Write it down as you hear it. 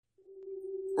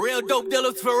Real dope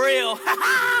dealers for real.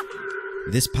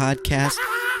 This podcast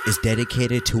is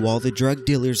dedicated to all the drug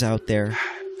dealers out there.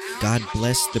 God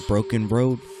bless the broken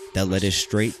road that led us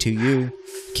straight to you.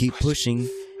 Keep pushing.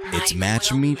 It's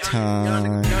match me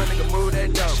time. Young nigga move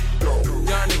that dope.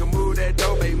 Young nigga move that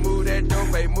dope. Hey, move that dope.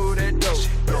 Hey, move that dope.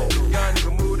 Young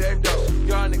nigga move that dope.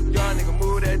 Young nigga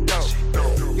move that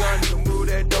dope. Young nigga move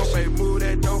that dope. Hey, move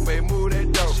that dope. Hey, move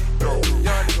that dope. Young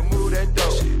nigga move that dope.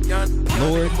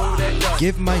 Lord,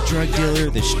 give my drug dealer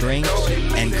the strength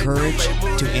and courage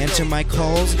to answer my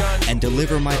calls and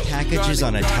deliver my packages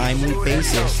on a timely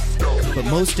basis. But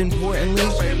most importantly,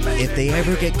 if they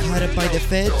ever get caught up by the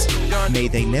feds, may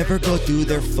they never go through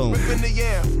their phone. Whipping the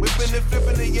yam, whipping and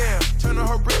flipping the yam. Turning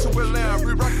her brick to a lamb,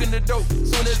 re-rocking the dope.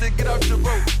 Soon as they get out your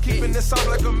boat, keeping it soft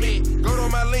like a meat. Go to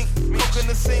my link, coke in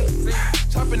the sink.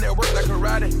 Chopping that work like a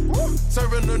karate.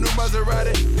 Serving a new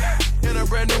Maserati. In a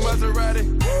brand new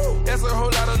Maserati. That's a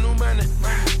whole lot of new money.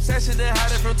 Stash it and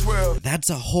hide it from 12. That's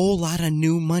a whole lot of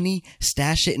new money.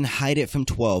 Stash it and hide it from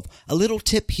 12. A little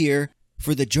tip here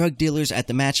for the drug dealers at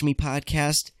the Match Me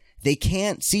podcast. They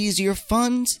can't seize your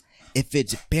funds if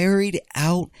it's buried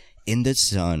out in the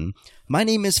sun. My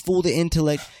name is Fool the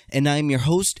Intellect, and I'm your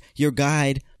host, your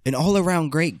guide, an all-around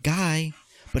great guy,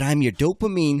 but I'm your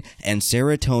dopamine and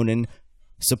serotonin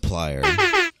supplier.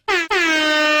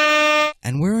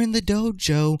 And we're in the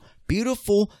dojo,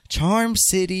 beautiful Charm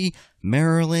City,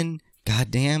 Maryland.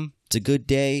 Goddamn, it's a good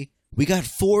day. We got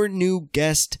four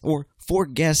guests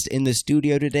in the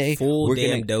studio today. Full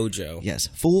damn dojo. Yes,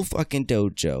 full fucking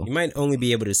dojo. You might only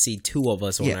be able to see two of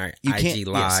us on our IG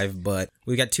Live, but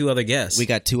we got two other guests.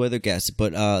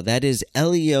 But that is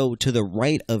Elio to the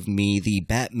right of me, the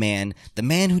Batman, the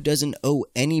man who doesn't owe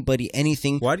anybody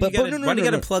anything. Why do you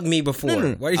gotta plug me before?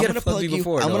 Why do you gotta plug me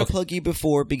before? I'm gonna plug you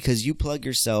before because you plug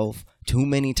yourself too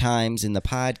many times in the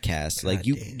podcast. Like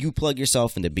you plug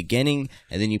yourself in the beginning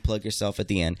and then you plug yourself at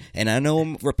the end. And I know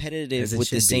I'm repetitive with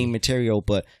the same material,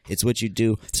 but it's what you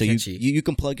do. So you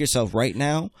can plug yourself right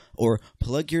now or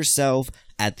plug yourself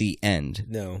at the end.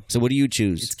 No. So what do you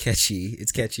choose? It's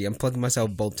catchy. I'm plugging myself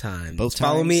both times. Both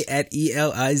Follow times? me at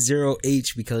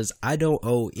ELI0H because I don't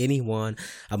owe anyone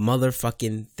a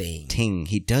motherfucking thing.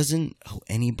 He doesn't owe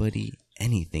anybody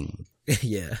anything.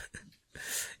 Yeah.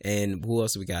 And who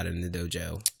else we got in the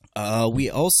dojo?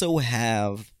 We also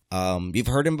have, you've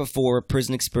heard him before,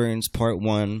 Prison Experience Part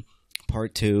 1,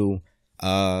 Part 2.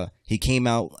 He came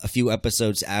out a few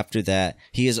episodes after that.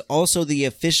 He is also the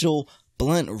official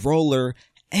blunt roller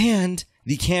and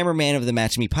the cameraman of the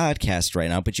Match Me podcast right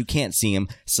now, but you can't see him,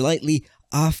 slightly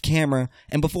off camera.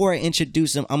 And before I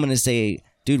introduce him, I'm going to say,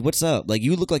 dude, what's up? Like,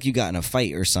 you look like you got in a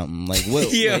fight or something. Like,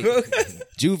 what? Yeah. Like,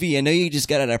 Juvie, I know you just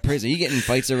got out of prison. You getting in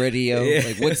fights already, yo? Yeah.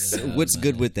 Like, what's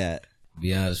good with that?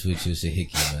 Be honest with you, it's a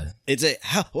hickey, man. It's a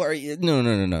how? Are you, no.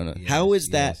 Yes, How is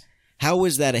that? How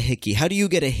is that a hickey? How do you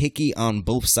get a hickey on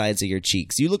both sides of your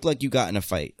cheeks? You look like you got in a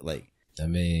fight. Like, I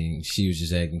mean, she was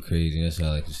just acting crazy. That's all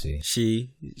I like to say. She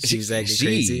was acting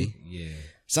crazy. Yeah.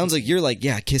 sounds like you're like,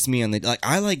 yeah, kiss me on the like.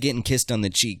 I like getting kissed on the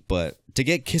cheek, but to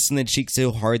get kissed on the cheek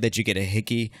so hard that you get a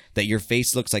hickey, that your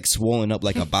face looks like swollen up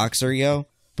like a boxer, yo.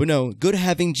 But no, good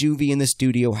having Juvie in the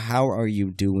studio. How are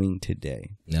you doing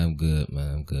today? I'm good,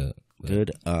 man. I'm good.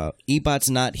 Good. Ebot's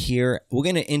not here. We're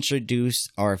gonna introduce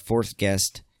our fourth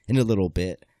guest in a little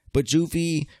bit. But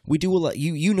Juvie, we do a lot.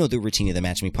 You know the routine of the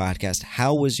Match Me podcast.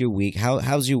 How was your week?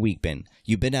 How's your week been?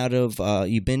 You haven't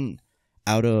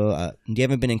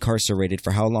been incarcerated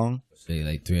for how long? Say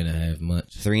like 3.5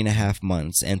 months. 3.5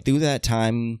 months. And through that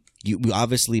time, you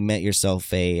obviously met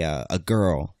yourself a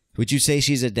girl. Would you say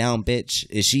she's a down bitch?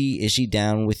 Is she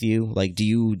down with you? Like, do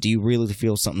you really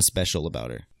feel something special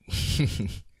about her?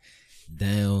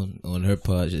 Down on her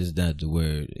part is not the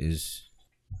word. It's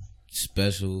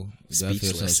special. Do I feel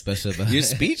something special about You're her?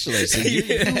 speechless.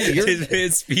 You're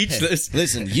speechless.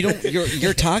 Listen,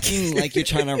 you're talking like you're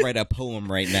trying to write a poem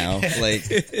right now. Like,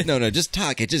 no, just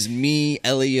talk. It's just me,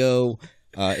 Elio,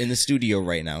 in the studio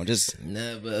right now. Just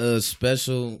Nah, but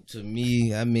special to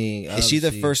me. I mean, is she the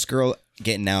obviously- first girl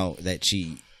getting out that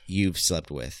you've slept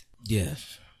with?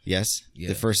 Yes, Yes, Yeah.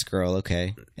 the first girl.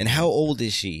 Okay, and how old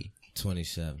is she?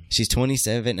 27, She's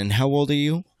 27, and how old are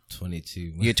you?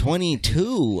 22. You're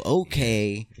 22.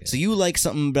 Okay, so you like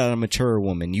something about a mature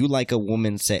woman. You like a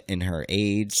woman set in her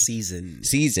age,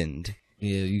 seasoned.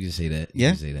 Yeah, you can say that.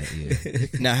 Yeah? You can say that,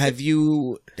 yeah. Now, have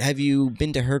you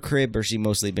been to her crib, or she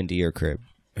mostly been to your crib?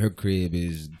 Her crib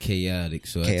is chaotic,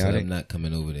 so I Chaotic? told her I'm not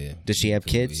coming over there. Does she have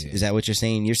kids? Yeah. Is that what you're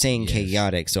saying? You're saying Yes.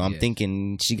 chaotic, so I'm Yeah.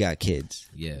 thinking she got kids.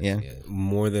 Yeah, Yeah? yeah,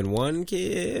 More than one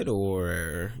kid,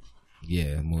 or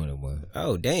yeah, more than one.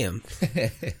 oh damn!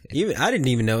 I didn't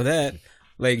even know that.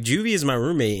 Like, Juvie is my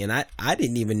roommate, and I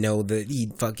didn't even know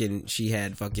that she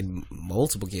had fucking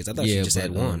multiple kids. I thought she just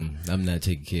had one. I'm not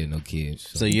taking care of no kids.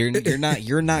 So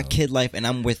you're not kid life, and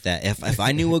I'm with that. If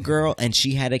I knew a girl and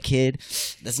she had a kid,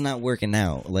 that's not working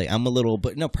out. Like, I'm a little,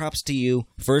 but no, props to you.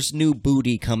 First new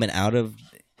booty coming out of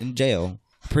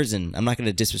prison. I'm not going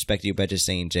to disrespect you by just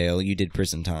saying jail. You did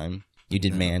prison time. You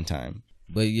did man time.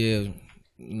 But yeah,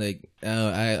 like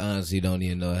I honestly don't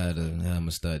even know how I'm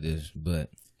gonna start this. But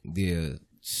yeah,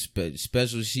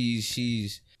 special.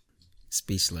 She's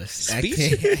speechless.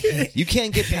 You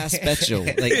can't get past special.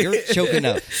 Like, you're choking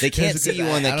up. They can't see you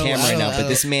on the camera right now, but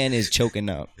this man is choking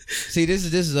up. See, this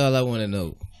is all I want to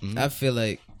know. Mm-hmm. I feel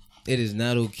like it is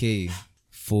not okay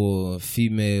for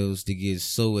females to get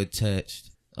so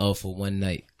attached for one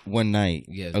night. One night.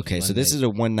 Yes. Okay, so this is a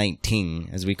one night ting,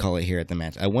 as we call it here at the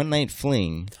match. A one night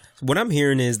fling. What I'm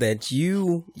hearing is that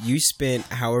you spent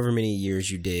however many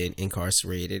years you did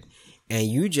incarcerated, and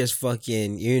you just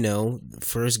fucking,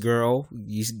 first girl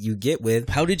you get with.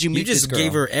 How did you meet this girl? You just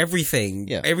gave her everything.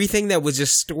 Yeah. Everything that was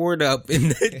just stored up in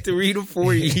the 3 to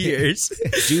 4 years.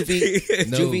 Juvie?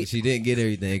 No, she didn't get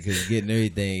everything, because getting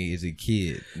everything is a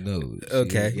kid. No.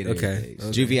 Okay.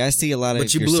 Juvie, I see a lot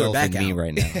of yourself in me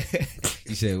right now.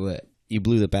 You said what? You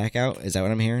blew the back out? Is that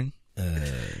what I'm hearing?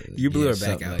 You blew her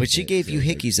back out. But she gave you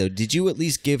hickeys, though. Did you at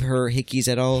least give her hickeys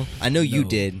at all? I know you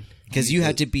did. Because you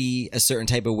had to be a certain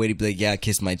type of way to be like, yeah,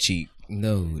 kiss my cheek.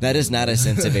 No. That is not a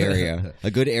sensitive area. A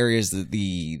good area is the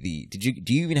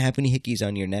do you even have any hickeys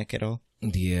on your neck at all?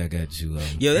 Yeah, I got you.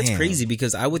 Yo, that's crazy,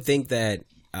 because I would think that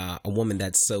a woman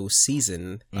that's so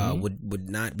seasoned would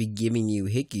not be giving you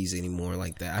hickeys anymore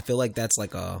like that. I feel like that's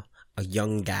like a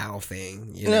young gal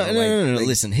thing. No.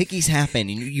 Listen, hickeys happen.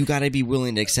 You got to be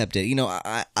willing to accept it.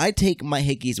 I take my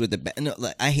hickeys with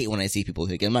I hate when I see people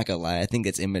hickey. I'm not gonna lie. I think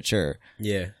it's immature.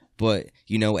 Yeah. But,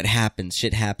 it happens.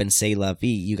 Shit happens. C'est la vie.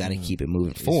 You got to keep it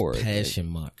moving forward. Passion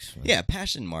marks. Right? Yeah,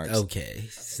 passion marks. Okay.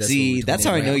 That's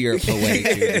how I know you're a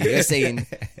poetic.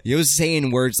 You're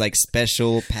saying words like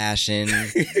special, passion.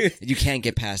 You can't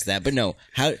get past that. But no,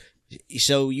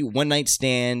 so you one night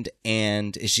stand,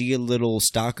 and is she a little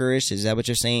stalkerish? Is that what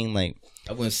you're saying? Like,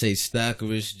 I wouldn't say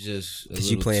stalkerish, just a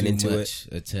you playing too into much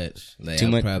it attached. Like, too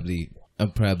much.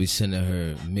 I'm probably sending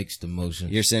her mixed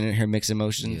emotions. You're sending her mixed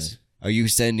emotions? Yeah. Are you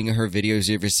sending her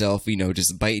videos of yourself,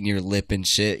 just biting your lip and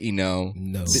shit, No.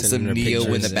 Some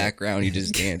Neo in the background, you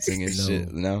just dancing and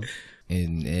shit, no?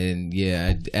 And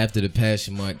yeah, after the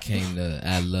passion mark came the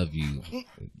I love you,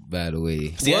 by the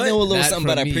way. See, I know a little something,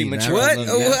 but I premature. What?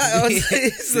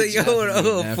 It's like,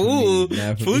 fool.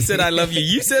 Fool said I love you.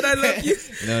 You said I love you?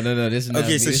 No. This is not me.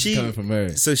 This is coming from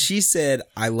her. So she said,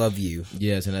 I love you.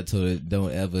 Yes, and I told her,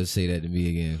 don't ever say that to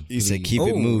me again. You said keep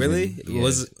it moving. Really? Yeah.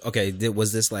 Was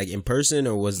this like in person,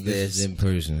 or was this? This is in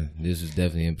person. This was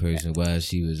definitely in person while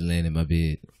she was laying in my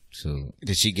bed. So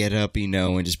did she get up,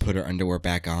 and just put her underwear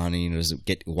back on and just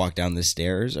walk down the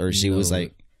stairs, or she was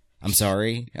like, I'm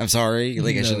sorry,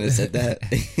 like I shouldn't have said that.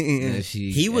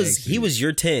 He was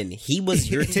your 10. He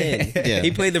was your 10. Yeah.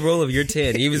 He played the role of your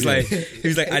 10. He was like,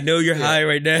 I know you're high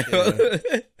right now. Yeah.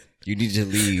 You need to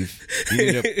leave.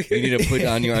 You need to put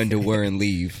on your underwear and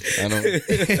leave. I don't.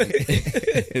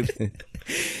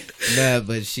 Nah,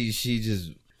 but she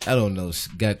just, I don't know,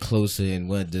 got closer and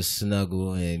wanted to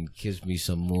snuggle and kiss me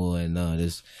some more and all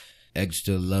this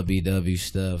extra lovey-dovey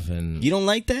stuff. And you don't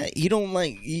like that? You don't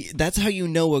like? That's how you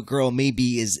know a girl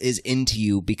maybe is into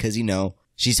you, because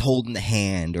she's holding the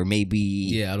hand, or maybe.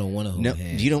 Yeah, I don't want to hold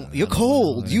hand. You don't. You're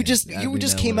cold. You just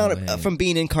came out from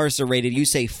being incarcerated. You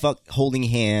say fuck holding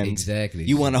hands. Exactly.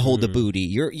 You want to hold the booty.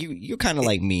 You're kind of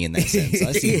like me in that sense.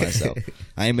 I see myself.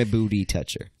 I am a booty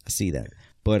toucher. I see that.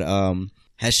 But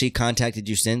has she contacted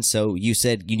you since? So you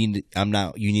said you need to.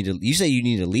 You say you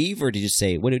need to leave, or did you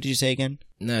say, what did you say again?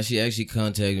 Nah, she actually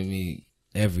contacted me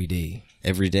every day.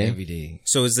 Every day? Every day.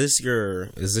 So is this your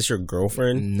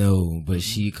girlfriend? No, but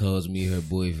she calls me her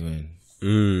boyfriend.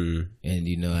 And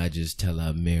I just tell her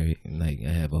I'm married, and like I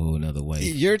have a whole nother wife.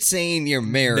 You're saying you're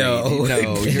married. No.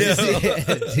 If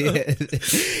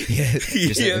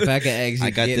I can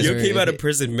actually you came out of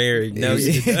prison married. No,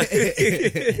 he's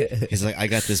like, I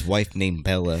got this wife named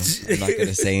Bella. I'm not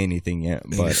gonna say anything yet,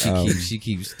 but she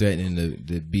keeps threatening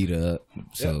to beat her up.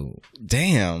 So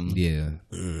damn, yeah,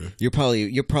 you're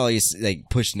probably like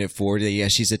pushing it forward. Yeah,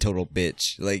 she's a total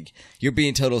bitch. Like, you're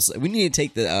being total. We need to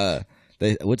take the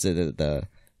what's it the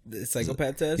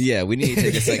psychopath test? Yeah, we need to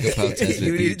take a psychopath test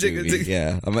with you.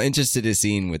 Yeah, I'm interested in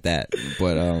seeing with that.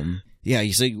 But yeah.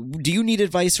 So, do you need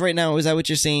advice right now? Is that what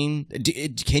you're saying?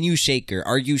 Can you shake her?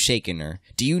 Are you shaking her?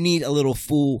 Do you need a little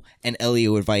Fool and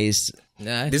Elio advice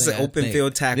Nah, This is an open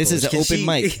field tackle. This is an open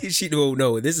mic. This is you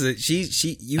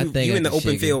in the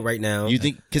open field right now. You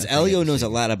think because Elio knows a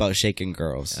lot about shaking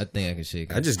girls. I think I can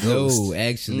shake it. I just ghost. No,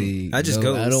 actually, I just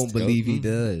no, ghost. I don't believe he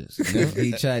does.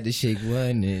 He tried to shake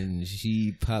one and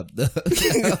she popped up.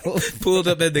 Pulled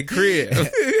up at the crib.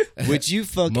 Would you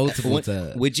fuck Multiple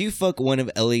times. Would you fuck one of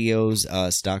Elio's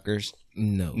stalkers?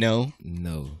 No.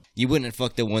 No. You wouldn't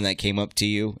fuck the one that came up to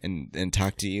you and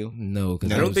talked to you? No,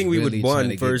 because I don't think we would really want trying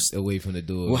to first- get away from the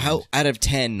door. Well, how out of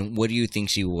 10, what do you think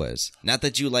she was? Not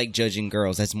that you like judging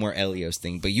girls, that's more Elio's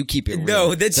thing, but you keep it real.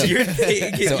 No, that's your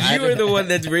thing. So You are the one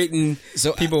that's rating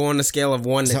people on a scale of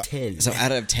 1 to 10. So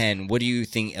out of 10, what do you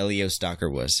think Elio's stalker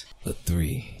was? A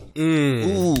 3.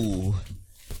 Ooh.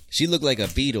 She looked like a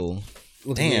beetle.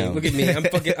 Damn. Look at me. I'm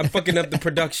fucking up the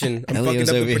production. I'm Elio's fucking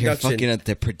up over the here production. fucking up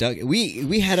the production.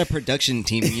 We had a production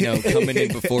team, coming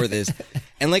in before this.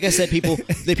 And like I said,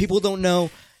 people don't know,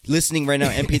 listening right now,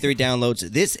 MP3 downloads,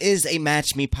 this is a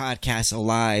Match Me podcast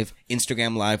live,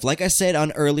 Instagram live. Like I said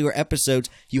on earlier episodes,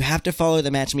 you have to follow the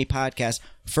Match Me podcast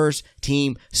First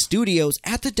Team Studios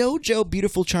at the Dojo,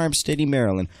 beautiful Charm City,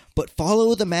 Maryland. But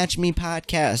follow the Match Me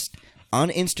podcast on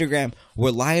Instagram.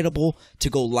 We're liable to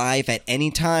go live at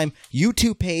any time.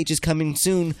 YouTube page is coming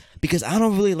soon because I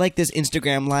don't really like this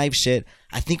Instagram live shit.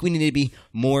 I think we need to be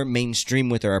more mainstream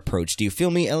with our approach. Do you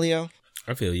feel me, Elio?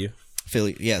 I feel you.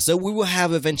 Yeah, so we will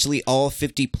have eventually all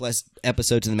 50 plus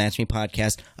episodes of the Match Me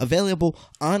podcast available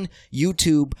on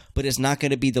YouTube, but it's not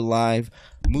going to be the live.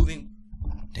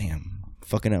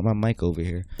 Fucking up my mic over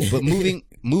here. But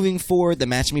moving forward, the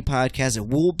Match Me podcast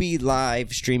will be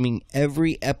live streaming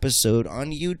every episode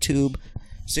on YouTube.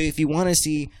 So if you want to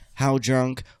see how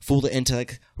drunk Fool the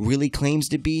Intellect really claims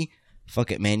to be,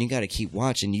 fuck it, man. You got to keep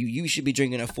watching. You should be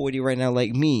drinking a 40 right now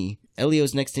like me.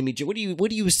 Elio's next to me. What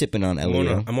are you sipping on,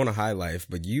 Elio? I'm on a high life,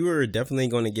 but you are definitely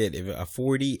going to get a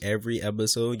 40 every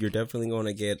episode. You're definitely going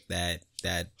to get that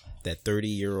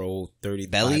 30-year-old,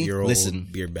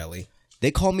 35-year-old beer belly.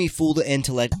 They call me Fool the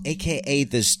Intellect, a.k.a.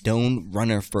 the Stone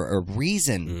Runner, for a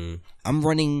reason. I'm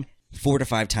running 4 to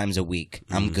 5 times a week.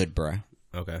 I'm good, bruh.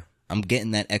 Okay. I'm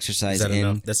getting that exercise Is that in.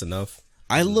 enough? That's enough.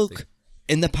 I look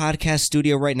in the podcast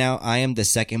studio right now. I am the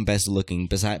second best looking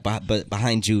behind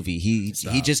Juvie. He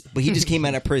just came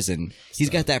out of prison.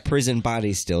 He's got that prison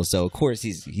body still. So of course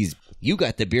he's you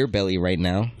got the beer belly right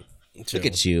now. Chill. Look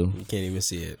at you. You can't even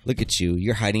see it. Look at you.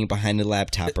 You're hiding behind the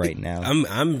laptop right now.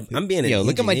 I'm being an Yo,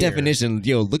 look at my engineer. definition.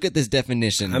 Yo, look at this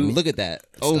definition. Look at that.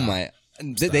 Oh my.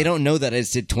 They don't know that I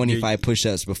did 25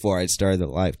 push-ups before I started the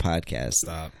live podcast.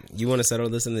 Stop. You want to settle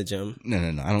this in the gym? No.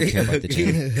 I don't care about the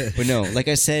gym. But no, like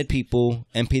I said, people,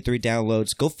 MP3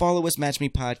 downloads. Go follow us, Match Me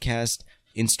Podcast,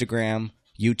 Instagram.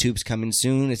 YouTube's coming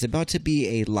soon. It's about to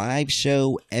be a live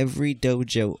show every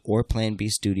dojo or Plan B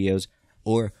Studios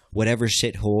or whatever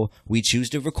shithole we choose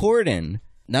to record in.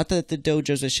 Not that the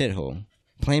dojo's a shithole.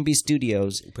 Plan B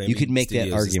Studios, you could make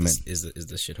that argument. Is the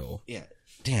shithole. Yeah.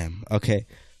 Damn. Okay.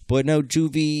 But no,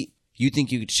 Juvie, you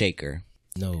think you could shake her?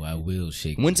 No, I will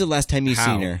shake her. When's the last time you How?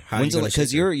 seen her? How you gonna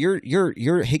Because shake her? your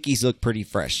hickeys look pretty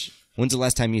fresh. When's the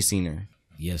last time you seen her?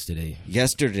 Yesterday.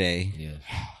 Yesterday. Yeah.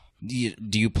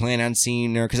 Do you plan on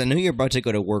seeing her? Because I know you're about to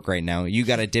go to work right now. You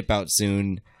got to dip out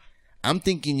soon. I'm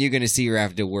thinking you're going to see her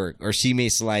after work, or she may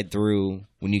slide through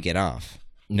when you get off.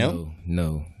 No?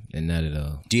 No, and not at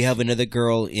all. Do you have another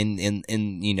girl in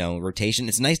rotation?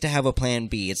 It's nice to have a plan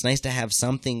B. It's nice to have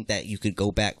something that you could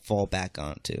fall back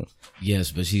onto.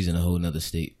 Yes, but she's in a whole nother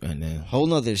state right now. Whole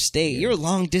nother state. You're a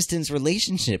long distance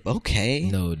relationship. Okay.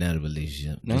 No, not a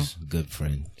relationship. No? Just good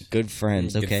friends. Good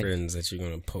friends. Good Okay. friends that you're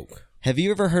gonna poke. Have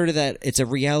you ever heard of that? It's a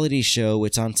reality show.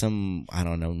 It's on some, I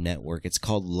don't know, network. It's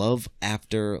called Love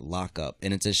After Lockup.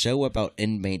 And it's a show about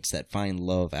inmates that find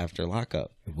love after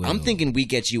lockup. Well- I'm thinking we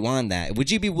get you on that. Would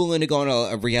you be willing to go on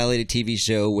a reality TV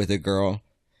show with a girl?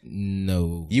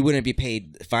 No. You wouldn't be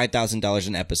paid $5,000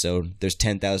 an episode. There's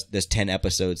 10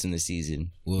 episodes in the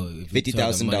season. Well, if you're talking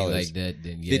 $50,000 money like that,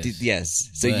 then yes. Yes.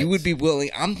 So But- you would be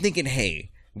willing. I'm thinking, hey,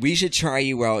 we should try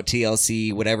you out,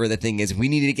 TLC, whatever the thing is. We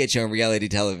need to get you on reality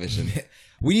television.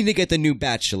 We need to get the new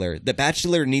Bachelor. The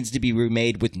Bachelor needs to be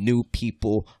remade with new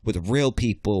people, with real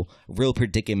people, real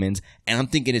predicaments. And I'm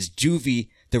thinking it's Juvie,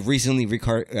 the recently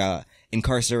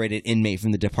incarcerated inmate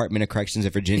from the Department of Corrections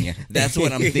of Virginia. That's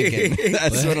what I'm thinking.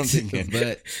 That's what I'm thinking.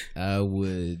 But I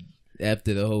would,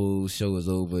 after the whole show is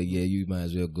over, you might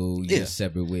as well go your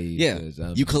separate ways. Yeah, 'cause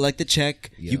I'm- you collect the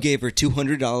check. You Yep. gave her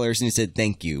 $200, and you said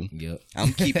thank you. Yep.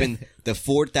 I'm keeping the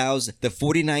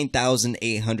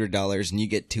 $49,800, and you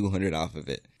get $200 off of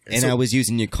it. And I was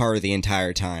using your car the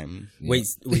entire time. Wait.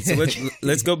 So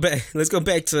let's go back. Let's go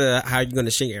back to how you're gonna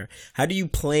shake her. How do you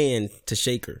plan to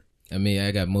shake her? I mean,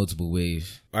 I got multiple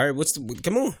ways. All right,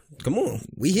 come on.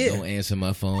 We here. Don't answer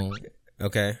my phone.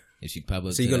 Okay. If she pop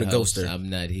up So to you're the gonna house, ghost her. I'm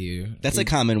not here. That's a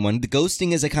common one. The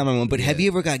ghosting is a common one. But have you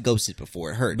ever got ghosted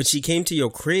before? It hurts. But she came to your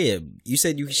crib. You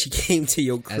said she came to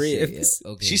your I crib. said,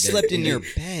 yeah, okay, she that- slept in your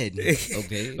bed.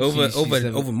 Okay.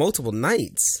 over multiple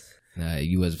nights. Nah,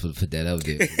 you wasn't supposed to put that out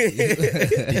there.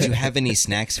 Did you have any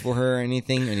snacks for her or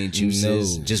anything? Any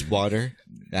juices? No. Just water?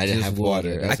 I didn't Just have water.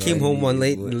 water. I That's came all home you one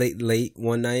need. late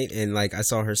one night, and like I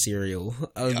saw her cereal.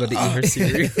 I was about to eat her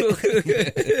cereal.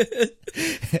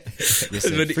 I was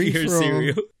about to eat her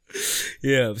cereal.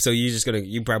 Yeah, so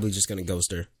you probably just gonna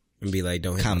ghost her and be like,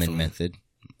 "Don't hit my Common phone." method.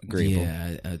 Agreeable.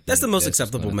 Yeah, I think That's the most that's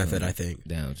acceptable what method, I'm I think.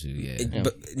 Down to, yeah.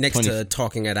 But next 20 to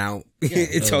talking it out, Oh,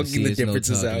 talking see, the it's no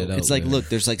differences talking out. it out. It's like, man. look,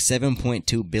 there's like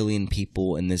 7.2 billion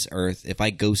people in this earth. If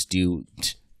I ghost you,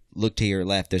 look to your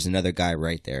left, there's another guy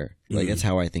right there. Like, that's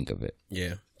how I think of it.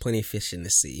 Yeah, plenty of fish in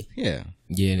the sea. Yeah.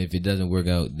 Yeah, and if it doesn't work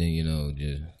out, then,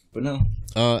 just... But no.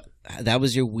 That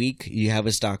was your week. You have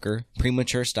a stalker,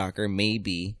 premature stalker,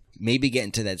 maybe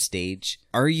getting to that stage.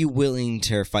 Are you willing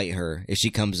to fight her if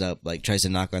she comes up, like tries to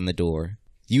knock on the door?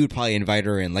 You would probably invite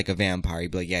her in like a vampire.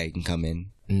 You'd be like, yeah, you can come in.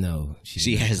 No.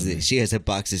 She has a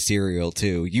box of cereal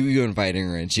too. You inviting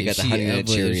her in. She got the Honey Nut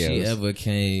Cheerios. If she ever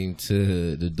came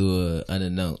to the door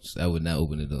unannounced, I would not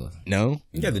open the door. No?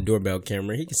 You got the doorbell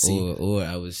camera. He can see. Or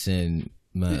I would send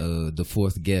my the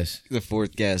fourth guest. The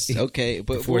fourth guest. Okay.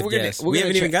 But Fourth guest. We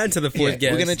haven't even gotten to the fourth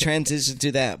guest. We're going to transition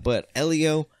to that. But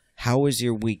Elio, how has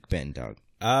your week been, dog?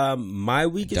 My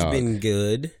week has been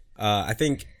good. I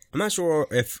think I'm not sure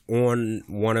if on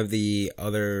one of the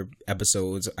other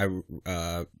episodes I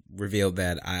revealed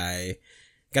that I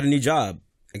got a new job.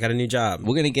 We're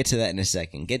going to get to that in a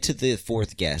second. Get to the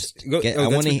fourth guest. You want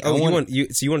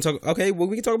to talk? Okay, well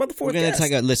we can talk about the fourth. We're going to guest.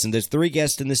 talk about. Listen, there's 3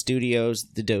 guests in the studios,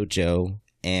 the dojo,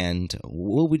 and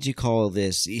what would you call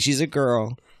this? She's a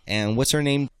girl, and what's her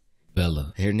name?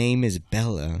 Bella. Her name is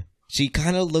Bella. She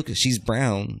kind of looks. She's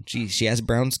brown. She has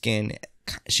brown skin.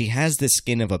 She has the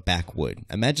skin of a backwood.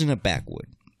 Imagine a backwood.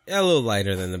 A little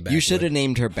lighter than the backwood. You should have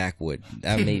named her Backwood.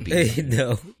 Maybe.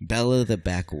 No. Bella the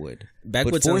Backwood.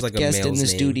 Backwood but sounds fourth like a guest in male's the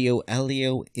name. studio,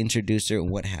 Elio introduced her.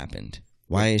 What happened?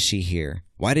 Why is she here?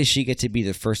 Why does she get to be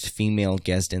the first female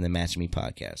guest in the Match Me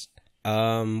podcast?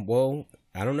 Well,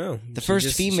 I don't know. The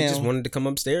first She female- just wanted to come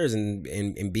upstairs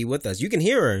and be with us. You can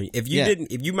hear her. If you Yeah.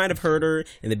 didn't, if you might have heard her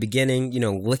in the beginning,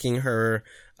 licking her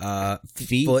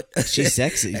Feet. foot. She's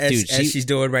sexy, as, dude. as she's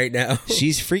doing right now.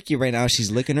 She's freaky right now.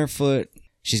 She's licking her foot.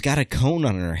 She's got a cone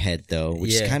on her head though,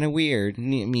 which is Yeah. kind of weird. I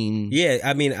mean, Yeah,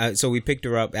 I mean, so we picked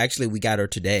her up. Actually, we got her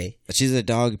today. she's a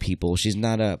dog people. She's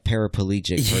not a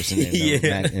paraplegic person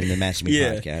in the Match Me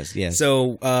Yeah. podcast. Yes.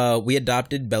 So we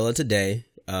adopted Bella today.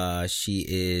 She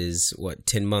is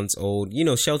 10 months old.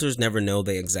 Shelters never know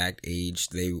the exact age.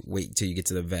 They wait till you get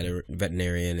to the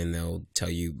veterinarian and they'll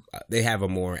tell you. They have a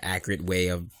more accurate way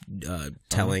of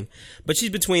telling. But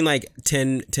she's between like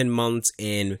 10 months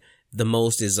and the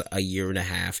most is a year and a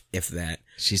half, if that.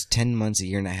 She's 10 months, a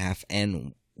year and a half.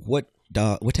 And what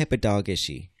type of dog is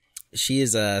she? She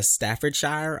is a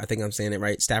Staffordshire. I think I'm saying it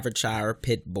right. Staffordshire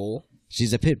Pit Bull.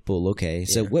 She's a pit bull. Okay.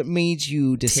 So what made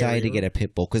you decide to Terrier. get a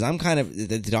pit bull? Because I'm kind of,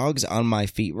 the dog's on my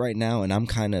feet right now and I'm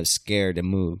kind of scared to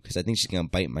move because I think she's going to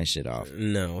bite my shit off.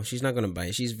 No, she's not gonna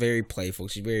bite. She's very playful.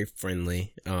 She's very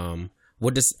friendly. Should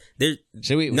Nothing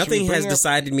we bring has her-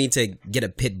 decided me to get a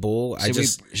pit bull. I Should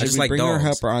just we like bring dogs. her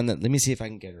up or on the, let me see if I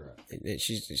can get her up.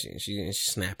 She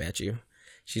snap at you.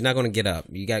 She's not gonna get up.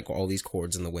 You got all these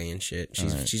cords in the way and shit.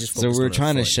 She's just So focused we're on her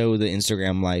than to foot. show the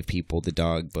Instagram live people the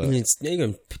dog, but I mean, you're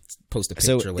gonna post a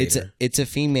so picture later. it's a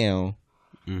female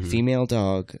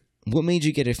dog. What made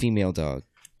you get a female dog?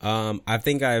 I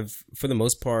think for the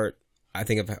most part, I've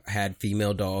had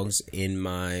female dogs in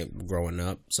my growing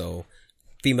up. So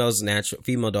female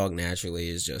dog naturally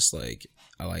is just like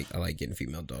I like getting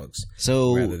female dogs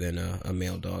So rather than a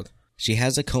male dog. she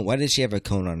has a cone. Why does she have a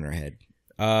cone on her head?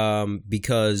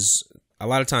 Because a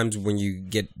lot of times when you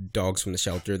get dogs from the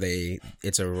shelter,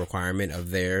 it's a requirement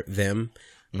of them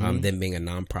being a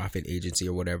nonprofit agency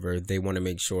or whatever. They want to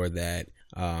make sure that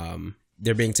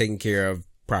they're being taken care of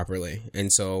properly.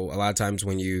 And so a lot of times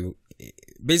when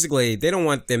basically they don't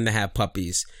want them to have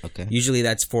puppies. Okay. Usually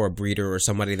that's for a breeder or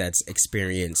somebody that's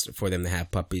experienced for them to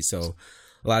have puppies. So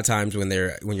a lot of times when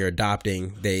you're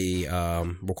adopting, they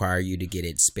require you to get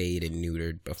it spayed and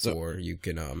neutered before you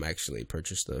can actually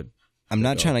purchase the. I'm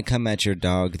not trying to come at your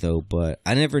dog though, but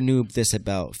I never knew this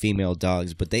about female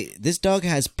dogs. But this dog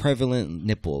has prevalent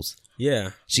nipples.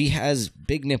 Yeah. She has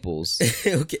big nipples.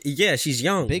 Okay, yeah, she's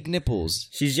young. Big nipples.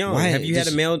 She's young. Why? Have you had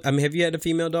a male? Have you had a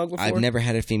female dog before? I've never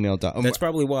had a female dog. That's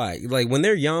probably why. Like when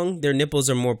they're young, their nipples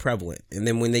are more prevalent, and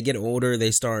then when they get older,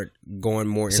 they start going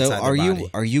more inside so are the you body.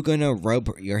 are you gonna rub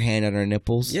your hand on her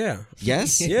nipples? Yeah.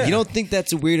 Yes. Yeah. You don't think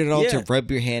that's weird at all Yeah. to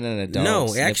rub your hand on a dog's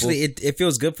No, actually, nipples? it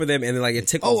feels good for them, and like it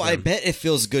tickles. Oh, them. I bet it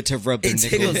feels good to rub their It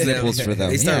tickles nipples for them.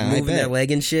 They start Yeah, I moving their bet.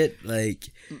 leg and shit. Like,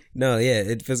 no, yeah,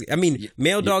 it feels. I mean,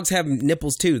 male dogs have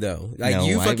nipples too, though. Like No,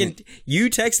 you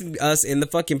texted us in the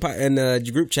fucking in the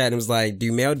group chat and was like,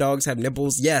 "Do male dogs have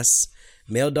nipples?" Yes,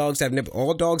 male dogs have nipples.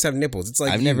 All dogs have nipples. It's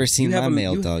like I've never seen have my them-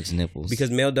 male dog's nipples because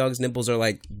male dogs' nipples are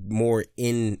like more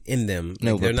in them.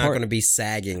 No, Like, they're but not part- going to be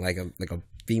sagging like a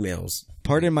female's.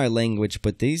 Pardon my language,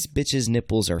 but these bitches'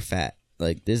 nipples are fat.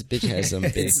 Like this bitch has some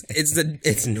big.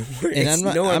 It's no. And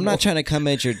I'm not trying to come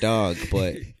at your dog,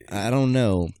 but I don't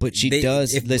know. But she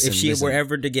does. If Listen, she listen. were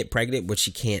ever to get pregnant, which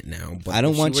she can't now. But I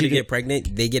don't if want she were you to to- get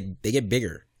pregnant. They get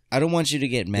bigger. I don't want you to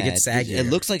get mad. get saggier. It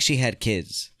looks like she had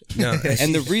kids. No,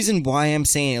 And the reason why I'm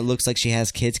saying it looks like she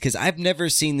has kids, because I've never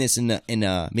seen this in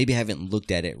a maybe I haven't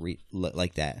looked at it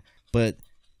like that, but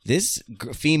this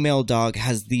female dog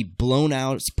has the blown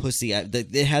out pussy.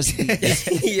 It has.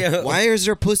 Yo, Why is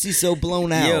her pussy so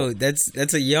blown out? Yo,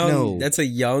 that's a young No. that's a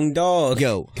young dog.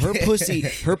 Yo, her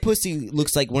pussy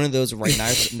looks like one of those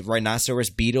rhinoceros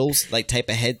beetles, like type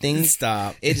of head things.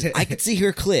 Stop. I can see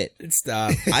her clit.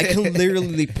 Stop. I can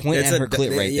literally point at her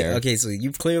clit right yeah, there. Okay, so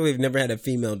you clearly have never had a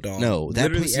female dog. No, that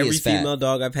literally pussy every is fat. female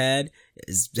dog I've had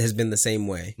has been the same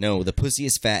way. No, the pussy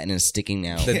is fat and is sticking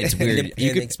out. It's weird.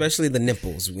 And especially the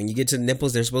nipples. When you get to the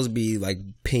nipples, they're supposed to be like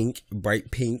pink, bright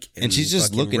pink, and she's just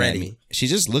fucking looking ready. at me. She's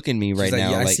just looking at me right like,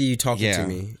 now. yeah, I like, see you talking yeah, to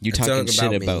me. You Talk talking shit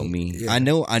about about me. me. Yeah. I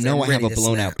know. I I'm have ready a to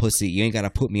blown snap. out pussy. You ain't gotta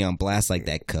put me on blast like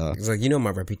that, cuh. He's like, you know my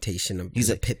reputation. He's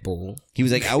a pit bull. He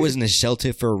was like, I was in a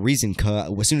shelter for a reason, cuh.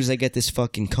 As soon as I get this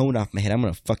fucking cone off my head, I'm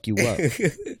gonna fuck you up.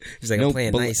 He's like, No, I'm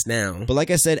playing but- nice now. But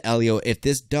like I said, Elio, if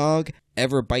this dog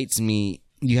ever bites me,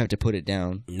 you have to put it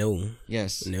down. No,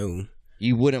 Yes. no.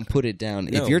 You wouldn't put it down.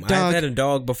 No, If your I've dog had a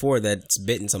dog before that's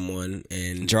bitten someone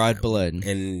and drawed blood,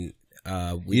 and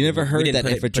You never heard didn't that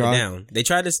put if a put dog- down. They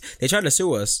tried to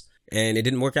sue us and it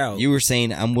didn't work out. you were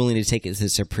saying, I'm willing to take it to the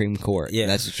Supreme Court. Yeah.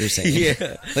 That's what you're saying.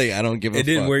 Yeah. Like, I don't give a It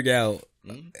didn't fuck. work out.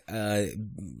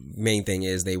 Main thing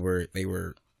is they were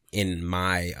in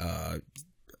my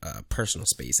personal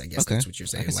space. I guess Okay. that's what you're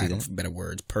saying. I can see Lack of better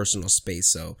words, personal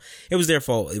space. So it was their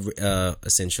fault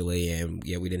essentially, and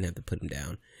yeah, we didn't have to put them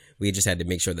down. We just had to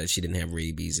make sure that she didn't have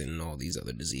rabies and all these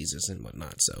other diseases and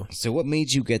whatnot. So what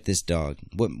made you get this dog?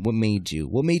 What made you?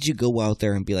 What made you go out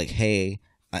there and be like, hey,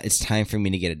 it's time for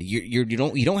me to get it? You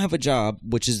don't have a job,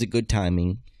 which is the good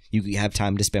timing. You have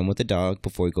time to spend with the dog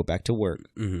before you go back to work.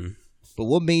 Mm-hmm. But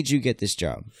what made you get this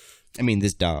job? I mean,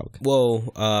 this dog.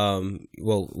 Well,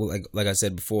 like I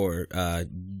said before,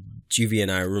 Juvie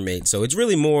and I are roommates, so it's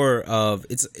really more of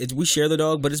it's we share the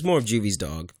dog, but it's more of Juvie's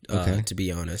dog. Okay. To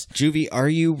be honest. Juvie, are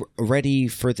you ready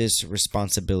for this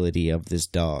responsibility of this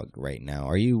dog right now?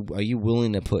 Are you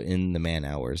willing to put in the man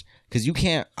hours? Because you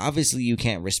can't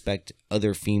respect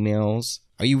other females.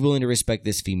 Are you willing to respect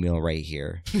this female right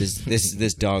here?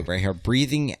 This dog right here,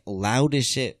 breathing loud as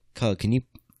shit. Cuz, can you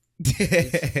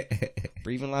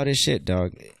breathing loud as shit,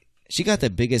 dog? She got the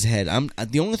biggest head.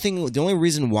 The only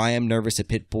reason why I'm nervous at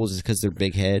pit bulls is because they're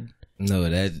big head. No,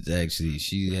 that's actually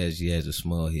she has a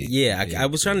small head. Yeah, I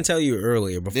was trying to tell you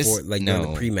earlier before, during no.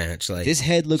 the pre-match. Like This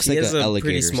head looks she like has an a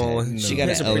alligator's pretty small. head. She She got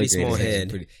has an a pretty alligator's small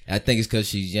head. head, I think it's because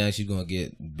she's young. She's gonna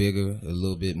get bigger, a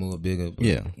little bit more bigger. But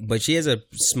Yeah. but she has a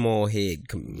small head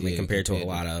compared to a compared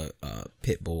lot of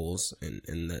pit bulls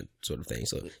and that sort of thing.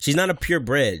 So she's not a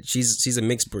purebred. She's a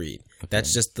mixed breed.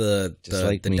 That's just the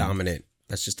like me. dominant.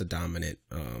 That's just the dominant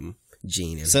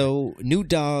gene. In her. So, new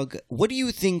dog, what do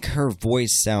you think her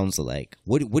voice sounds like?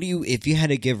 What do you, if you had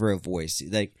to give her a voice,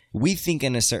 like, we think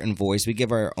in a certain voice, we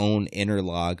give our own inner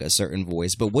log a certain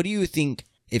voice, but what do you think,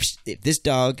 if this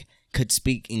dog could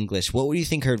speak English, what would you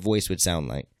think her voice would sound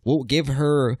like? Well, give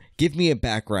me a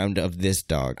background of this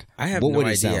dog. I have What no would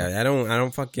it idea. sound? I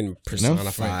don't fucking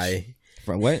personify.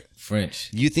 What? French.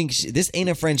 You think this ain't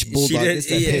a French bulldog? She did,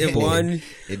 This is a pit bull. one.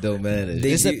 It don't matter.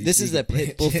 This is a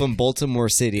pit bull from Baltimore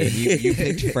City. You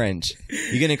picked French.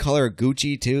 You gonna call her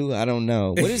Gucci too? I don't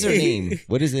know. What is her name?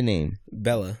 What is the name?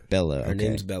 Bella. Bella. Her okay.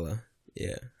 name's Bella.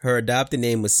 Yeah. Her adopted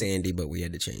name was Sandy, but we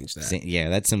had to change that. Yeah,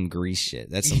 that's some Grease shit.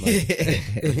 That's some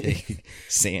like,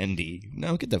 Sandy.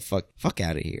 No, get the fuck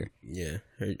out of here. Yeah.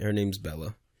 Her name's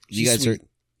Bella. You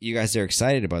guys are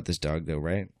excited about this dog though,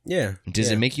 right? Yeah.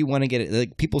 Does it make you want to get it?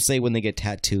 Like people say when they get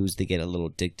tattoos, they get a little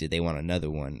addicted. They want another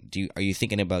one. Are you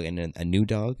thinking about getting a new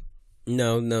dog?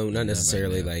 No, not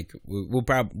necessarily. right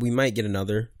Like we might get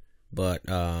another, but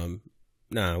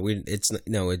we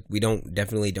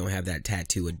definitely don't have that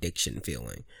tattoo addiction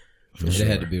feeling. They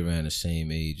had to be around the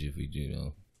same age if we do,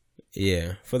 though.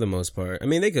 Yeah, for the most part. I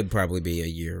mean, they could probably be a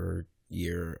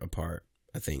year apart,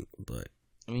 I think, but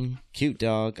I mean, cute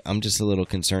dog. I'm just a little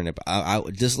concerned about. I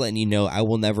just letting you know, I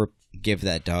will never give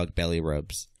that dog belly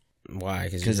rubs. Why?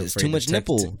 Because it's too much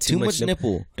nipple. Too much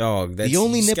nipple. Dog. The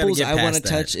only nipples I want to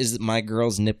touch is my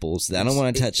girl's nipples. I don't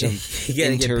want to touch them. You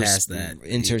gotta get past that.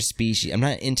 Interspecies. I'm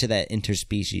not into that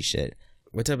interspecies shit.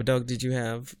 What type of dog did you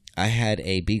have? I had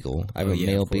a beagle. I have a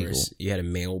male beagle. You had a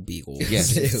male beagle.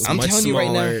 Yes. I'm much telling you right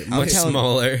smaller, now. Much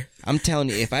smaller. I'm telling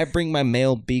you, if I bring my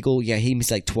male beagle, yeah,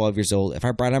 he's like 12 years old. If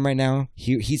I brought him right now,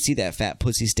 he'd see that fat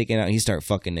pussy sticking out and he'd start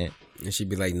fucking it. And she'd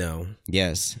be like, no.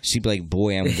 Yes. She'd be like,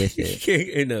 boy, I'm with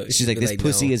it. No, She's like, this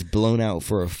pussy is blown out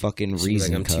for a fucking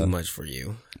reason. Like, I'm too much for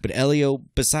you. But Elio,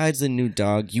 besides the new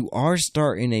dog, you are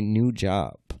starting a new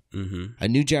job. Mm-hmm. A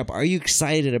new job. Are you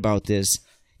excited about this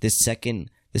second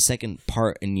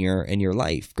part in your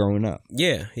life growing up?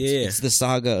 Yeah. It's the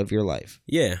saga of your life.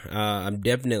 Yeah, I'm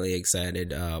definitely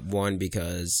excited. One,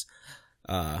 because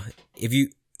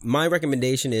my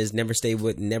recommendation is never stay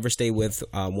with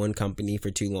one company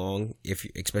for too long.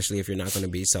 Especially if you're not going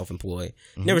to be self-employed,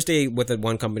 never stay with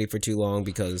one company for too long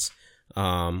because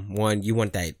one, you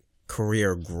want that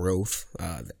career growth.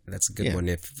 That's a good one.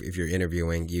 If you're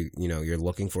interviewing, you're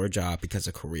looking for a job because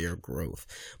of career growth.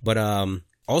 But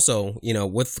also,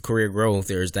 with career growth,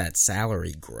 there's that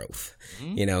salary growth,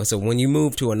 so when you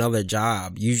move to another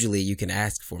job, usually you can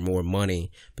ask for more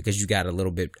money because you got a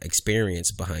little bit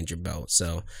experience behind your belt.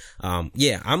 So,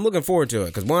 I'm looking forward to it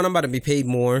because one, I'm about to be paid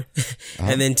more.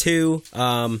 And then two,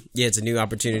 it's a new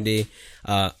opportunity.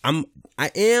 I'm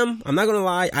not going to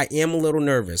lie. I am a little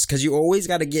nervous because you always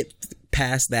got to get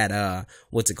past that,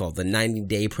 what's it called? The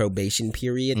 90-day probation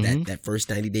period. That first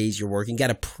 90 days you're working. Got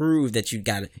to prove that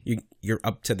you're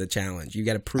up to the challenge. You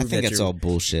got to prove that that's all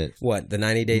bullshit. What, the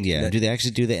 90-day? Yeah. Do they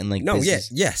actually do that in like no, business?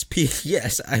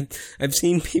 yes. I've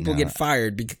seen people get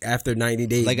fired after 90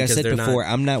 days. Like I said before,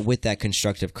 I'm not with that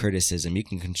constructive criticism. You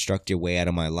can construct your way out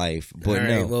of my life, but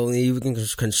no. Well, you can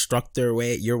construct your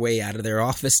way out of their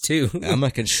office too. I'm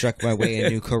gonna construct my way a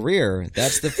new career.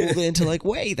 That's the Fool the Intellect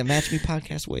way, the Match Me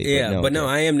podcast way. Yeah, but no,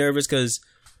 I am nervous because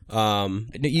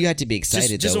you got to be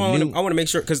excited. I want to make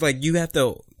sure because like you have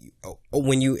to.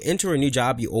 When you enter a new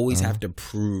job, you always have to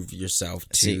prove yourself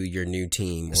to your new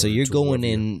team. So you're going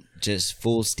in just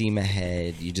full steam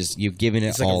ahead. You're giving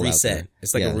it all. It's like a reset. Out there.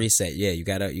 It's like a reset. Yeah, you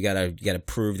gotta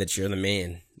prove that you're the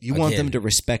man. You want them to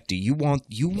respect you.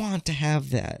 You want to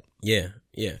have that. Yeah.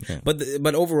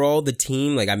 But overall, the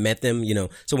team, like I met them,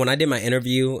 So when I did my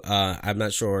interview, I'm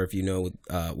not sure if you know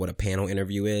what a panel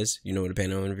interview is. You know what a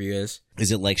panel interview is?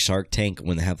 Is it like Shark Tank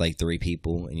when they have like 3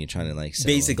 people and you're trying to like sell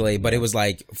basically? them? But it was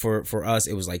like for us,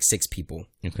 it was like 6 people.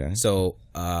 Okay. So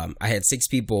I had 6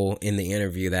 people in the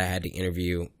interview that I had to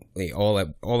interview. All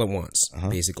at once,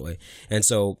 basically. And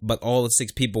so, but all the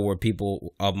 6 people were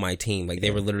people of my team. Like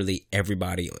they were literally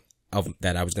everybody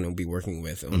that I was going to be working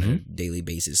with on a daily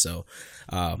basis. So,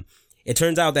 it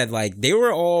turns out that like they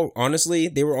were all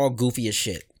goofy as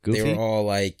shit. Goofy? They were all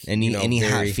like any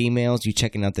hot females. You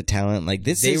checking out the talent like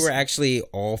this? They were actually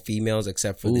all females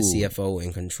except for the CFO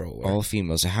and controller. All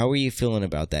females. So how were you feeling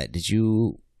about that? Did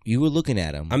you were looking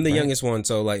at them? I'm the youngest one,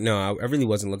 so like no, I really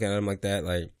wasn't looking at them like that.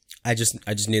 Like I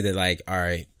just knew that like all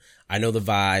right, I know the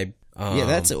vibe.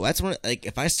 That's one. Like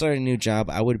if I started a new job,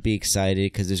 I would be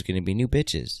excited because there's going to be new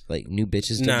bitches, like new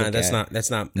bitches.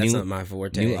 That's not my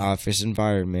forte. New office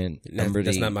environment.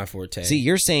 That's not my forte. See,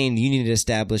 you're saying you need to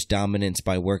establish dominance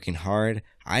by working hard.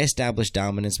 I establish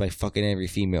dominance by fucking every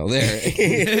female there.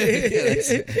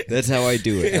 That's how I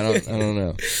do it. I don't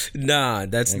know. Nah,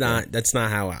 that's not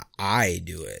how I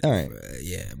do it. All right.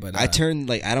 But I turn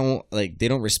like I don't like they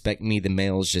don't respect me. The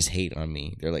males just hate on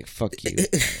me. They're like fuck you.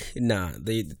 Nah,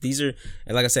 these are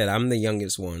like I said. I'm the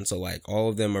youngest one, so like all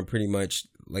of them are pretty much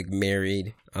like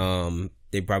married.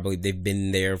 They've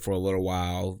been there for a little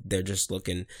while. They're just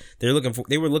looking. They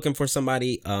were looking for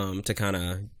somebody to kind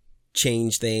of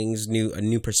change things,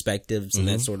 new perspectives and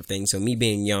that sort of thing. So me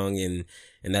being young and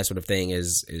that sort of thing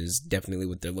is definitely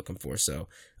what they're looking for. So,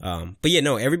 but yeah,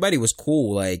 no, everybody was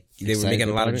cool. Like they were making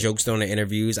a lot of jokes during the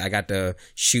interviews. I got to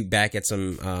shoot back at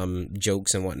some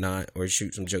jokes and whatnot, or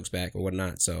shoot some jokes back or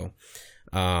whatnot. So,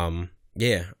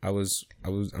 yeah,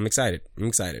 I'm excited. I'm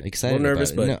excited. A little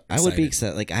nervous, but no, I would be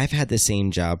excited. Like I've had the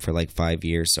same job for like 5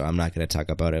 years, so I'm not going to talk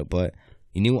about it. But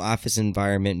your new office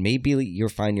environment, maybe you'll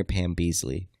find your Pam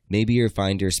Beasley. Maybe you'll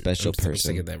find your special I'm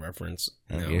person. sick of that reference.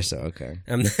 Oh, No. you're so okay.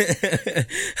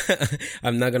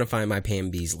 I'm not gonna find my Pam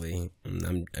Beasley.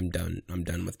 I'm done. I'm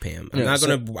done with Pam. I'm No, not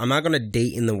gonna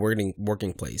date in the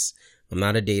working place. I'm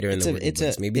not a dater in the working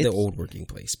place. Maybe the old working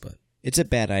place, but it's a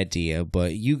bad idea.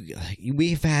 But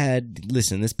we've had this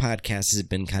podcast has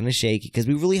been kind of shaky because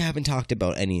we really haven't talked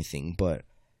about anything. But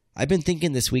I've been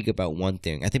thinking this week about one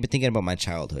thing. I've been thinking about my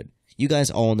childhood. You guys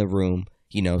all in the room,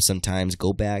 sometimes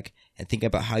go back and think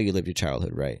about how you lived your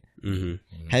childhood, right?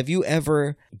 Mm-hmm. Have you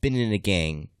ever been in a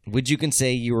gang? Would you can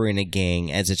say you were in a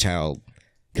gang as a child?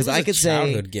 Because I could say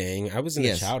childhood gang. I was in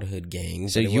a childhood gang,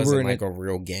 so but it you wasn't were in like a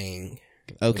real gang.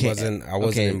 Okay, I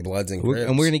wasn't in Bloods and Crips.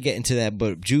 And we're gonna get into that.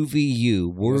 But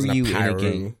Juvie, were you in a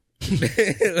gang?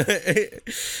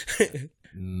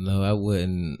 No, I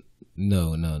wouldn't.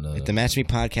 No. If the Match Me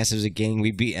podcast was a gang,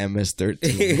 we'd be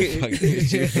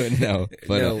MS-13. No.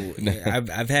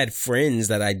 I've had friends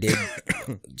that I did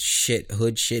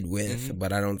hood shit with,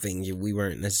 but I don't think we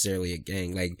weren't necessarily a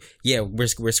gang. Like, yeah, we're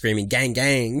screaming gang.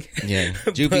 Yeah,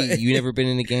 Juvie, you never been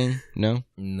in a gang? No.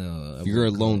 You're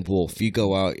a lone wolf. You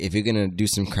go out if you're gonna do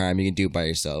some crime, you can do it by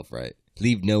yourself, right?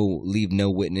 Leave no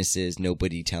witnesses,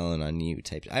 nobody telling on you.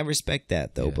 Type. I respect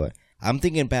that though, but I'm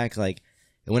thinking back like.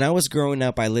 When I was growing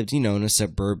up, I lived, in a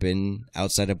suburban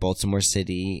outside of Baltimore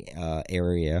City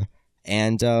area,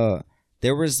 and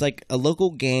there was like a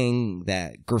local gang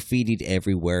that graffitied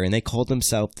everywhere, and they called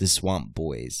themselves the Swamp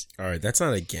Boys. All right, that's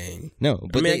not a gang. No,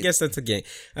 but I guess that's a gang.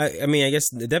 I guess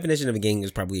the definition of a gang is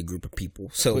probably a group of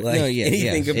people. So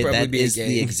anything could probably be a gang.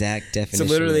 The exact definition.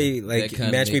 So literally, like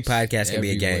Match Me podcast can be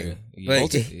a gang.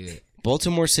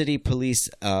 Baltimore City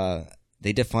Police,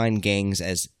 they define gangs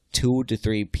as 2 to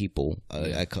 3 people,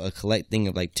 a collecting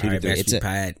of like 2 to 3. It's a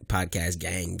podcast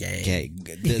gang. Okay,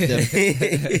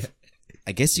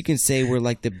 I guess you can say we're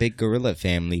like the big gorilla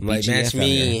family. Like Match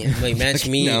Me. No,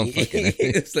 I'm fucking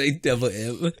it's like double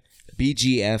M.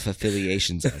 BGF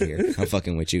affiliations out here. I'm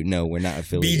fucking with you. No, we're not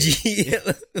affiliated.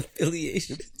 BGF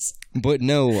affiliations. But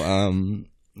no,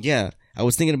 I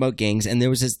was thinking about gangs, and there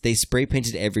was this. They spray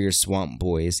painted everywhere Swamp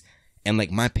Boys. And,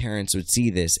 like, my parents would see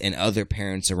this, and other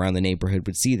parents around the neighborhood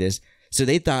would see this. So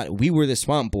they thought we were the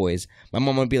Swamp Boys. My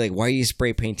mom would be like, why are you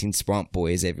spray painting Swamp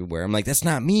Boys everywhere? I'm like, that's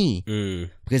not me.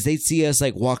 Because they'd see us,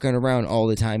 like, walking around all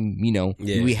the time,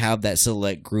 We have that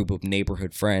select group of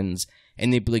neighborhood friends.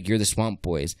 And they'd be like, you're the Swamp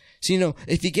Boys. So,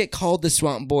 if you get called the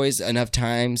Swamp Boys enough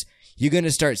times, you're going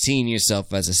to start seeing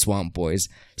yourself as a Swamp Boys.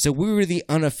 So we were the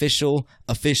official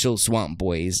Swamp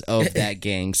Boys of that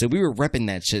gang. So we were repping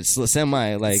that shit. So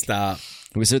semi like stop.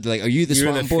 So they're like, are you the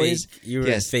Swamp Boys? You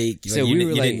were fake. So we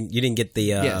were like, you didn't get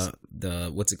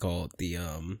the what's it called? The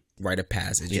rite of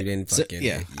passage. You didn't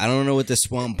fucking I don't know what the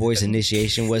Swamp Boys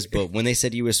initiation was, but when they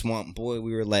said you were a Swamp Boy,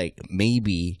 we were like,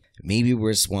 maybe we're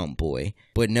a Swamp Boy.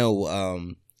 But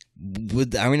no,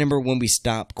 I remember when we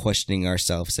stopped questioning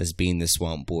ourselves as being the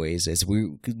Swamp Boys, as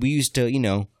we used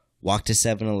to, walk to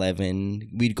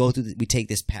 7-Eleven. We'd take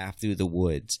this path through the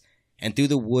woods, and through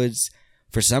the woods,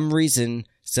 for some reason,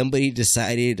 somebody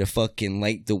decided to fucking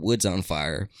light the woods on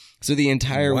fire. So the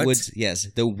entire woods,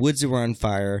 the woods were on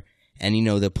fire, and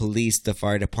the police, the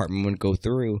fire department would go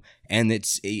through, and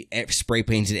it's spray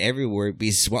painted everywhere. It'd be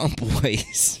Swamp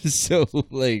Boys. So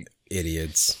like.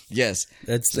 Idiots. Yes.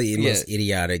 That's the most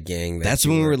idiotic gang. That's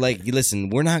when we were like,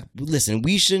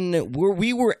 we shouldn't,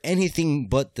 we were anything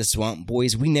but the Swamp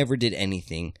Boys. We never did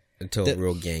anything. Until a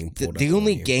real gang pulled up. The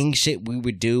only gang shit we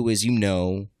would do is,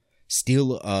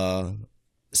 steal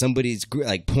somebody's,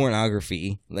 like,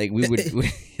 pornography. Like, we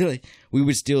would, we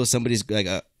would steal somebody's,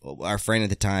 like, our friend at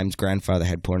the time's grandfather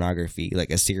had pornography, like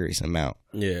a serious amount.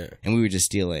 Yeah. And we would just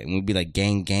steal it. And we'd be like,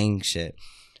 gang shit.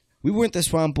 We weren't the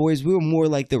Swamp Boys. We were more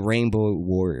like the Rainbow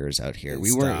Warriors out here.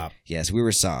 We weren't. Yes, we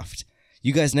were soft.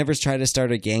 You guys never tried to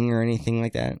start a gang or anything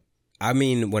like that? I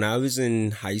mean, when I was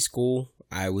in high school,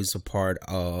 I was a part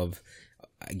of,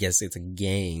 I guess it's a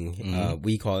gang. Mm-hmm.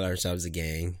 We called ourselves a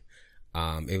gang.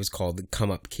 It was called the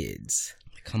Come Up Kids.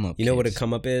 Come Up. You know what a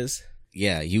come up is?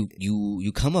 Yeah, you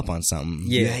come up on something.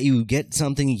 Yeah. You get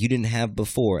something you didn't have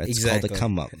before. It's called a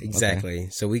come up. Exactly. Okay.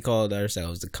 So we called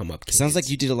ourselves the Come Up Kids. Sounds like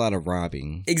you did a lot of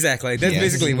robbing. Exactly. That's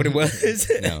basically what it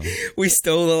was. No. We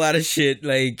stole a lot of shit,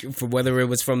 like whether it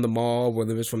was from the mall,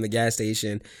 whether it was from the gas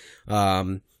station,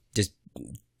 just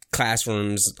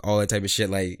classrooms, all that type of shit.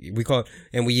 Like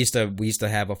we used to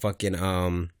have a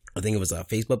fucking I think it was a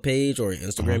Facebook page or an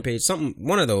Instagram page,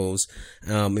 one of those.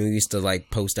 And we used to like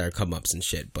post our come ups and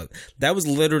shit. But that was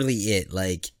literally it.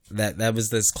 Like that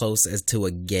was as close as to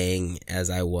a gang as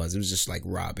I was. It was just like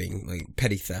robbing, like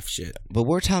petty theft shit. But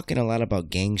we're talking a lot about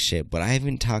gang shit. But I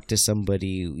haven't talked to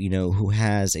somebody who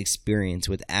has experience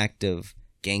with active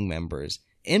gang members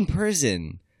in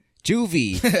prison.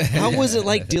 Juvie, how was it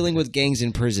like dealing with gangs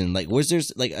in prison? Like, was there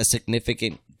like a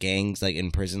significant gangs like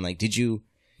in prison? Like, did you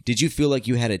feel like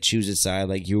you had to choose a side,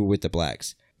 like you were with the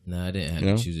blacks? No, I didn't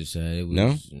have to choose a side. It was,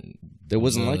 no, there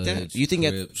wasn't like that. You think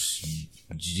Crips,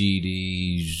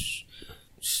 GDs,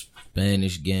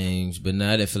 Spanish gangs, but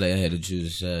no, I didn't feel like I had to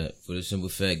choose a side for the simple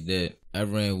fact that I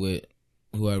ran with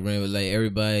who I ran with. Like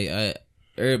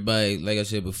everybody, like I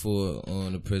said before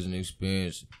on the prison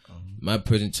experience, my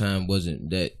prison time wasn't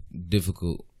that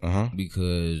difficult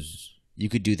because you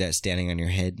could do that standing on your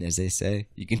head, as they say.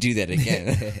 You can do that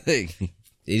again.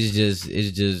 It's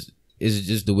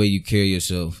just the way you carry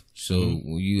yourself. So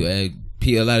when you act,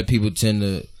 a lot of people tend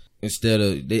to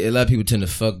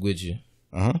fuck with you.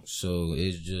 So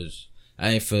it's just, I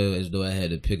ain't feel as though I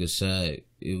had to pick a side.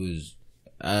 It was,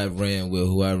 I ran with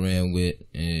who I ran with,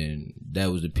 and that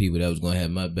was the people that was gonna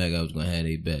have my back. I was gonna have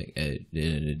their back at the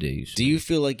end of the day. So. Do you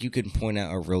feel like you could point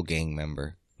out a real gang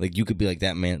member? Like you could be like,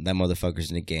 that man, that motherfucker's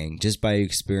in a gang, just by your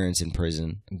experience in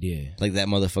prison. Yeah, like that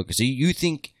motherfucker. So you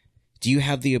think? Do you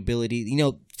have the ability? You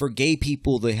know, for gay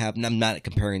people, they have. And I'm not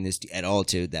comparing this at all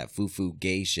to that foo-foo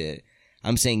gay shit.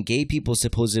 I'm saying gay people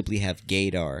supposedly have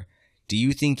gaydar. Do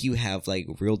you think you have like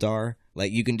real dar?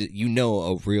 Like you can,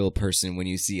 a real person when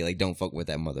you see like, don't fuck with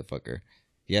that motherfucker.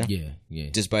 Yeah, yeah.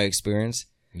 Just by experience,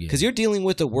 because you're dealing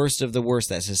with the worst of the worst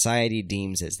that society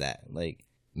deems as that. Like,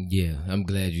 yeah, I'm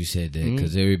glad you said that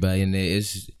because everybody in there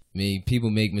is. I mean, people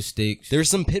make mistakes. There's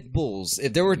some pit bulls.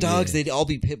 If there were dogs, they'd all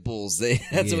be pit bulls.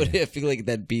 That's what I feel like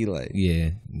that'd be like.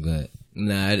 Yeah, but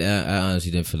nah, I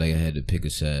honestly didn't feel like I had to pick a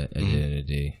side at the end of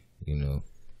the day. You know,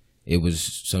 it was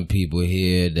some people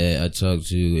here that I talked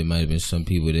to. It might have been some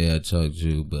people there I talked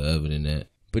to, but other than that.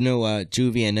 But no,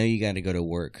 Juvie, I know you got to go to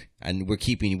work, and we're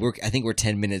keeping work. I think we're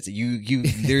 10 minutes. You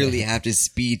literally have to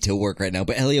speed to work right now.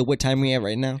 But Elliot, what time are we at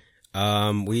right now?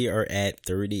 We are at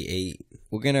 38.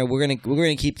 We're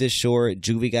gonna keep this short.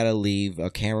 Juvie gotta leave. Our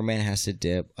cameraman has to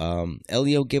dip.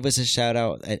 Elio, give us a shout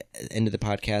out at the end of the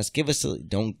podcast. Give us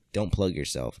don't plug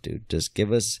yourself, dude. Just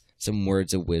give us some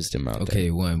words of wisdom out there.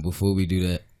 Okay, one. Before we do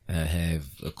that, I have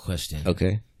a question.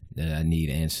 Okay. That I need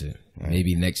answered. Right.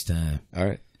 Maybe next time. All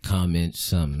right. Comment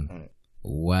something. All right.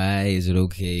 Why is it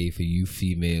okay for you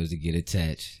females to get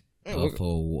attached? For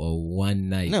one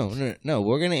night. No.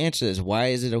 We're gonna answer this. Why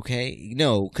is it okay?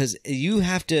 No, because you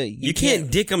have to. You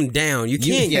can't dick them down. You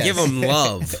can't give them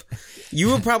love.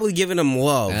 You were probably giving them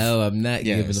love. No, I'm not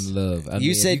giving them love. I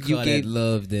mean, said if you gave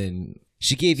love. Then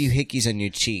she gave you hickeys on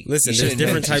your cheek. Listen, there's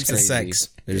different types of sex.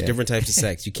 There's different types of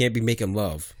sex. You can't be making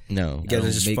love. No, you gotta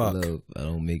just fuck. Love. I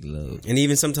don't make love, and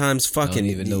even sometimes fucking. I don't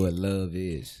even know what love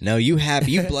is. No, you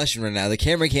blushing right now. The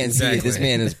camera can't see it. This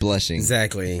man is blushing.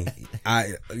 Exactly.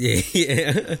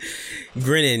 Yeah.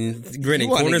 Grinning.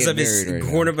 Corners of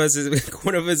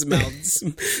his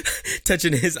mouth,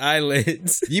 touching his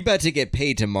eyelids. You about to get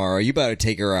paid tomorrow. You about to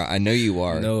take her out. I know you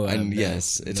are. No,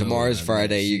 tomorrow's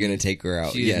Friday. You're gonna take her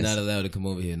out. She's not allowed to come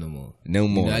over here no more. No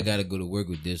more. I gotta go to work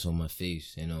with this on my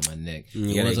face and on my neck.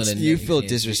 You feel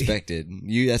disrespected.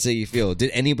 That's how you feel.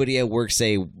 Did anybody at work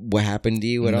say what happened to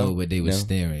you at all? No, but they were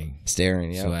staring.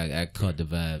 Yeah. So I caught the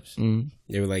vibes. Mm-hmm.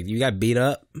 They were like, "You got beat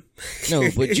up." No,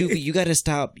 but you got to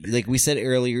stop. Like we said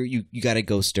earlier, you got to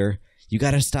ghost her. You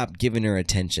got to stop giving her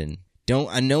attention.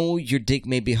 I know your dick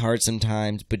may be hard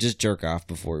sometimes, but just jerk off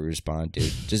before you respond,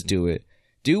 dude. Just do it.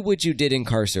 Do what you did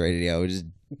incarcerated, yo. Just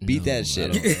beat that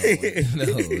shit.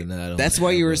 No, that's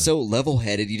why you were so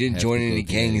level-headed. You didn't join any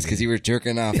gangs because you were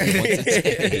jerking off once a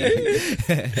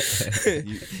day.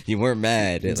 You weren't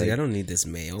mad. Like, I don't need this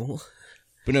mail.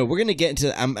 But no, we're gonna get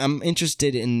into. I'm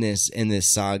interested in this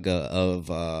saga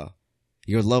of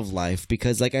your love life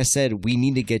because, like I said, we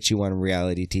need to get you on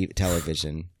reality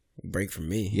television. Break from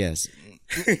me. Yes.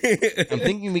 I'm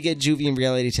thinking we get Juvie in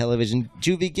reality television.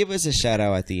 Juvie, give us a shout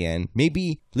out at the end.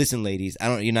 Maybe, listen, ladies,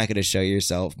 you're not going to show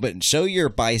yourself, but show your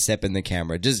bicep in the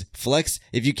camera. Just flex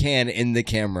if you can in the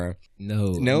camera.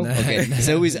 No. Okay.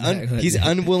 So he's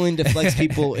unwilling to flex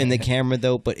people in the camera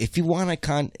though. But if you want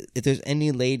if there's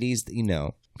any ladies,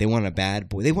 they want a bad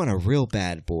boy. They want a real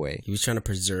bad boy. He was trying to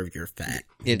preserve your fat.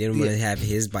 He didn't want to have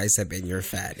his bicep and your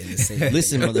fat in the same.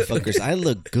 Listen, motherfuckers, I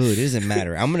look good. It doesn't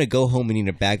matter. I'm gonna go home and eat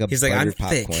a bag of buttered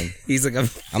popcorn. He's like, I'm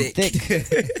thick.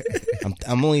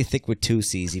 I'm only thick with 2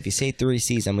 C's. If you say 3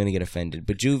 C's, I'm gonna get offended.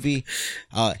 But Juvie,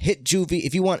 hit Juvie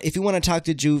if you want to talk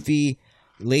to Juvie.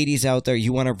 Ladies out there,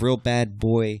 you want a real bad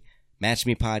boy? Match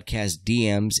Me Podcast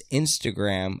DMs,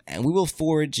 Instagram, and we will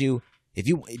forward you. If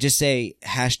you just say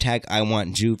hashtag I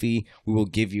want Juvie, we will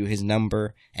give you his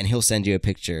number and he'll send you a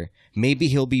picture. Maybe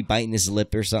he'll be biting his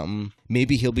lip or something.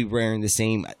 Maybe he'll be wearing the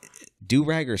same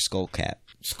do-rag or skull cap.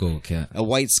 skull cap. A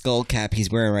white skull cap he's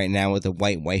wearing right now with a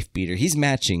white wife beater. He's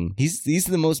matching. He's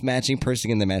the most matching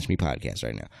person in the Match Me podcast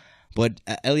right now. But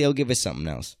Elio, give us something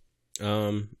else. I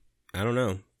don't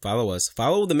know. Follow us.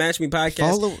 Follow the Match Me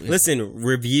podcast. Listen,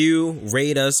 review,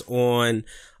 rate us on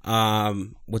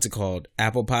what's it called?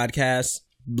 Apple Podcasts.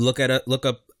 Look up.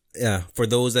 For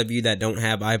those of you that don't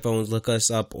have iPhones, look us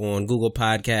up on Google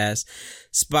Podcasts.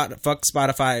 Fuck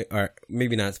Spotify, or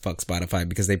maybe not fuck Spotify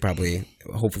because they probably,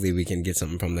 hopefully we can get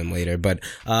something from them later. But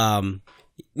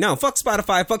no, fuck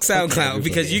Spotify, fuck SoundCloud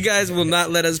because you guys will not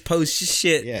let us post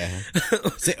shit. Yeah,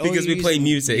 because we play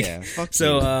music. Yeah, fuck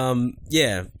so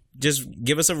yeah, just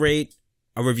give us a rate,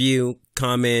 a review,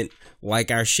 comment,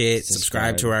 like our shit,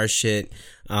 subscribe to our shit,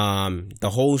 the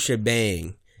whole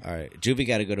shebang. All right, Juvie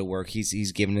got to go to work.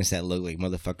 He's giving us that look like,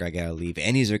 motherfucker, I got to leave.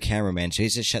 And he's our cameraman, so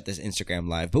he's just shut this Instagram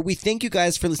live. But we thank you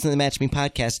guys for listening to the Match Me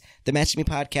podcast. The Match Me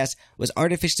podcast was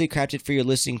artificially crafted for your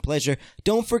listening pleasure.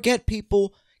 Don't forget,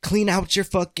 people, clean out your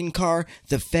fucking car.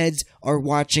 The feds are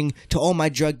watching. To all my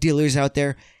drug dealers out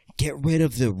there, get rid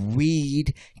of the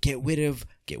weed. Get rid of.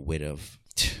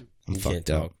 I'm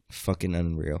fucked up. Fucking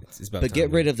unreal. But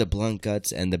get rid of the blunt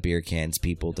guts and the beer cans,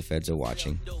 people. The feds are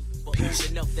watching.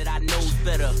 Peace. Enough that I knows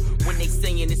better. When they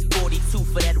saying it's 42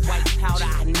 for that white powder,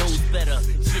 I knows better.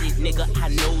 Shit it, nigga, I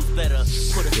knows better.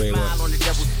 Put a smile on the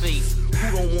devil's face.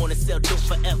 Who don't wanna sell dope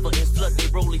forever and flood they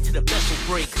rolling to the vessel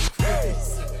break?